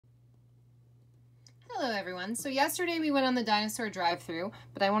everyone. So yesterday we went on the Dinosaur drive-thru,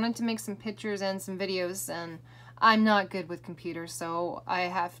 but I wanted to make some pictures and some videos, and I'm not good with computers, so I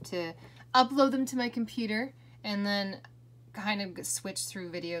have to upload them to my computer and then kind of switch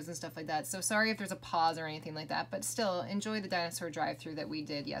through videos and stuff like that. So sorry if there's a pause or anything like that, but still enjoy the Dinosaur drive-thru that we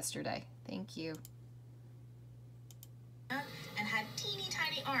did yesterday. Thank you. And had teeny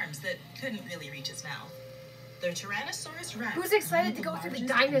tiny arms that couldn't really reach his mouth. The Tyrannosaurus Rex. Who's excited to go through the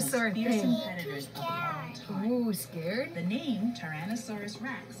dinosaur thing? Ooh, scared? The name Tyrannosaurus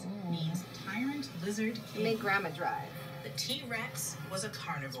Rex means tyrant lizard king. Make Grandma drive. The T-Rex was a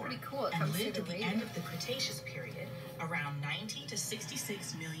carnivore pretty cool. It and lived at the end of the Cretaceous period, around 90 to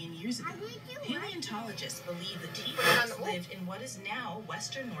 66 million years ago. Paleontologists believe the T-Rex lived in what is now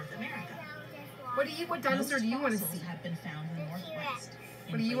Western North America. What dinosaur do you want to see? Have been found in the Northwest.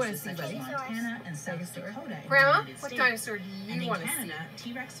 What do you want to see, buddy? Montana and South Dakota. Grandma, what dinosaur do you want to see? In Canada,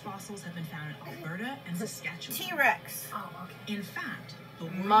 T-Rex fossils have been found in Alberta and Saskatchewan. T-Rex. Oh, okay. In fact, the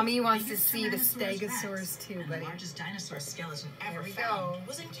Mommy wants to see the Stegosaurus too, buddy. The largest dinosaur skeleton ever Here we found go.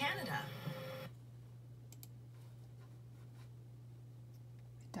 was in Canada.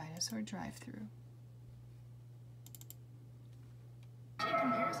 Dinosaur drive-thru. In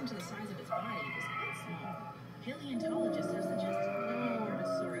comparison to the size of its body, it is quite small. Paleontologists have suggested that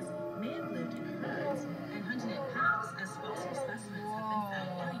Dinosaurus may have lived in herds and hunted in packs, as fossil specimens have been found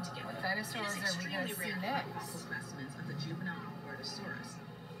lying together. What dinosaurs are we going to see next? Fossil specimens of the juvenile Albertosaurus.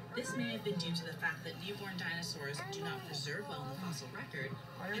 This may have been due to the fact that newborn dinosaurs do not preserve well in the fossil record,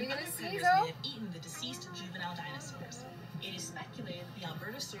 What are we and going other to see, predators though? may have eaten the deceased juvenile dinosaurs. It is speculated that the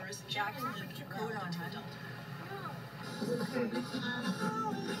Albertosaurus generally lived well into adulthood.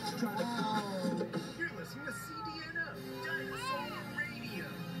 You're listening to CDNO, Dinosaur Radio.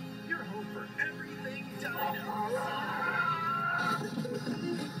 Your home for everything dino.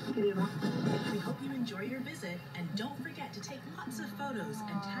 We hope you enjoy your visit, and don't forget to take lots of photos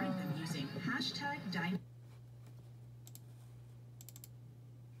and tag them using #Dino.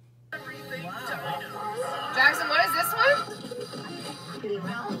 Everything dino. Jackson, what is this one?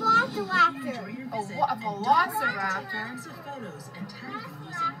 Velociraptor. Enjoy your A visit, velociraptor. lots of photos and tag them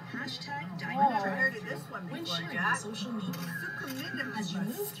using #Dino. I've heard of this one When before, sharing on Jack. social media, as you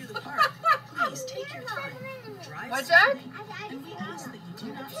move through the park, please take your time. Drive What, Jack? slowly, and we ask that you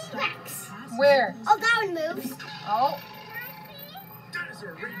do not stop. Rex. Pass Where? Oh, that one moves. Oh,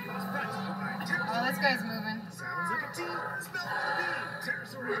 Dinosaur Radio is brought to you by oh, Dinosaur. this guy's moving. Sounds like a T, smells like a B.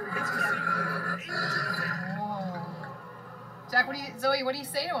 Dinosaur Radio is a Oh. Jack, Zoe, what do you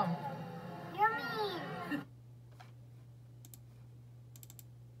say to him? You're mean.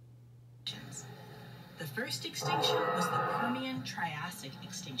 The first extinction was the Permian-Triassic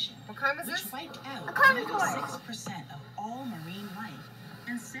extinction, What kind was which this? wiped out A carnivore. 96% of all marine life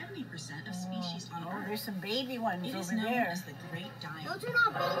and 70% of species on Oh, Earth. there's some baby ones It is over known there. as the Great Dino. Those are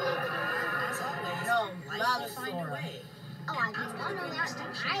not babies. As always, No, life will find a Dinosaur. way. Oh, I do know that.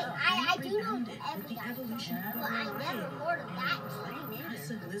 I do know With the every evolution of Well, I never heard of that.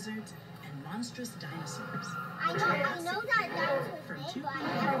 massive lizards and monstrous dinosaurs. I know that dinosaur's From name, 200 but I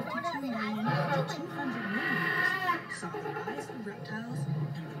never to heard of 2 it. million to 200 million years saw the rise of reptiles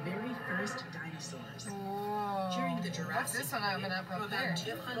and the very first dinosaurs. During the What's Jurassic this one open up from up there? about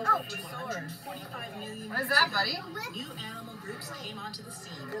 200 Oh, to 145 million What is years that, ago, buddy? new animal groups came onto the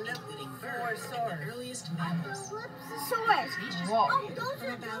scene, including birds and Dinosaurs. the earliest mammals. Cretaceous. Species Whoa. Oh, those from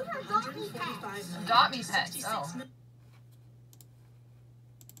are about doggy 145 pets. million Adopt to me pets, 66 oh. million.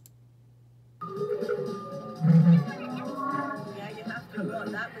 Yeah, you have to go.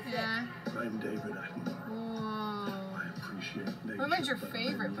 That was it. Yeah. I'm David Attenborough. Whoa. I appreciate nature. What was your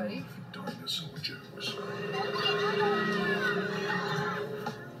favorite, buddy? Dinosaur jokes.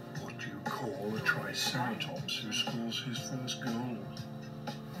 What do you call a triceratops who scores his first goal?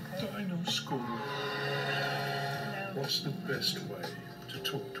 Okay. Dino score. What's the best way to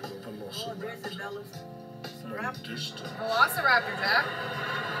talk to a Oh, there's the velociraptor? Long Velociraptor. distance. Velociraptor, Jack.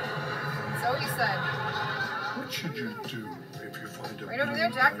 Zoe said. What should you do if you find a Right over there,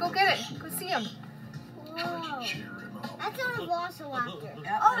 Jack. Go get it. Go see him. Try Whoa. to cheer him up. That's not a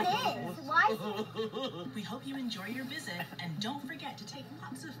velociraptor. Oh, it is. Why is it? We hope you enjoy your visit, and don't forget to take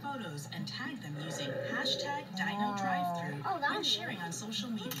lots of photos and tag them using #DinoDriveThru Oh, that when was sharing on social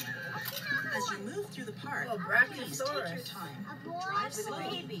media. As you move through the park, Oh, please take your Brachiosaurus. time. A Drive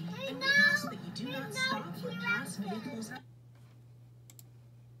slowly, baby. and we ask that you do not stop or pass vehicles.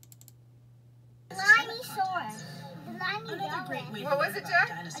 Dinosaur. The Another great way What to was learn it, about Jack?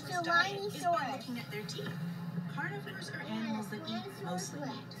 dinosaurs' It's a diet is by Dinosaur. looking at their teeth. Carnivores are animals that eat mostly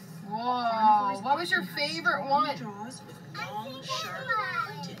meat. Whoa. What was your favorite one? Jaws with long, sharp,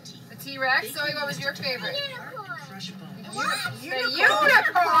 pointed teeth. The T-Rex. Zoe, what was your favorite? What? The unicorn?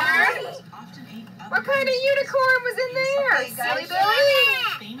 What kind of unicorn was in there? Silly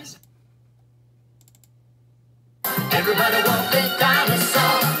Billy? Famous Everybody walk it down.